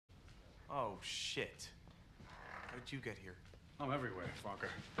Oh, shit. How'd you get here? I'm everywhere,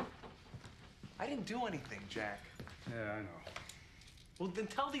 Focker. I didn't do anything, Jack. Yeah, I know. Well, then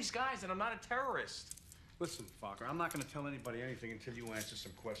tell these guys that I'm not a terrorist. Listen, Focker, I'm not going to tell anybody anything until you answer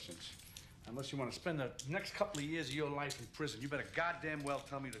some questions. Unless you want to spend the next couple of years of your life in prison, you better goddamn well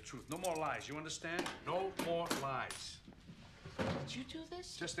tell me the truth. No more lies, you understand? No more lies. Did you do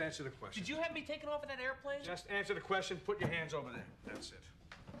this? Just answer the question. Did you have me taken off of that airplane? Just answer the question. Put your hands over there. That's it.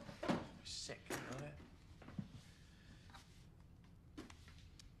 You're sick, you know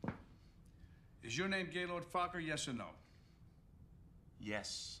that? Is your name Gaylord Focker, yes or no?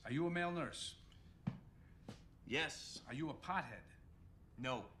 Yes. Are you a male nurse? Yes. Are you a pothead?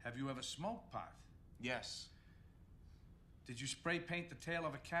 No. Have you ever smoked pot? Yes. Did you spray paint the tail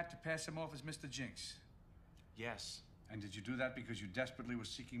of a cat to pass him off as Mr. Jinx? Yes. And did you do that because you desperately were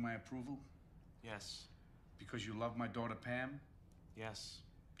seeking my approval? Yes. Because you love my daughter Pam? Yes.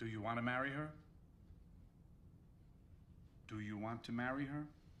 Do you want to marry her? Do you want to marry her?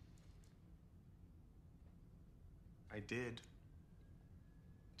 I did.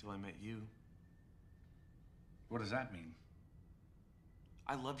 Till I met you. What does that mean?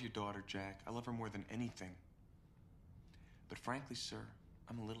 I love your daughter, Jack. I love her more than anything. But frankly, sir,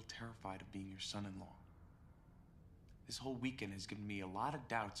 I'm a little terrified of being your son-in-law. This whole weekend has given me a lot of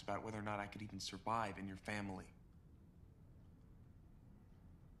doubts about whether or not I could even survive in your family.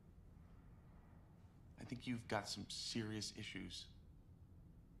 I think you've got some serious issues.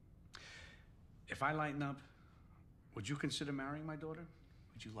 If I lighten up, would you consider marrying my daughter?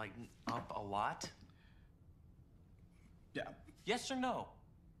 Would you lighten up a lot? Yeah. Yes or no?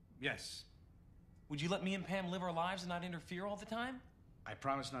 Yes. Would you let me and Pam live our lives and not interfere all the time? I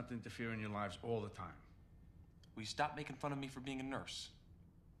promise not to interfere in your lives all the time. Will you stop making fun of me for being a nurse?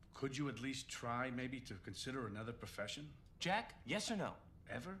 Could you at least try maybe to consider another profession? Jack, yes or no?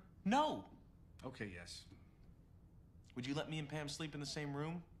 Ever? No! Okay, yes. Would you let me and Pam sleep in the same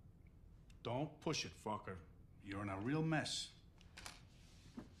room? Don't push it, Focker. You're in a real mess.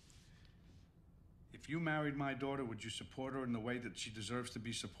 If you married my daughter, would you support her in the way that she deserves to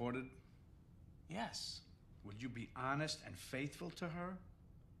be supported? Yes. Would you be honest and faithful to her?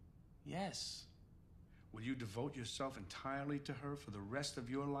 Yes. Will you devote yourself entirely to her for the rest of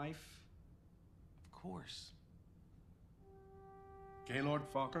your life? Of course. Gaylord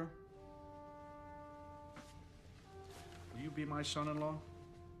Focker? Will you be my son-in-law?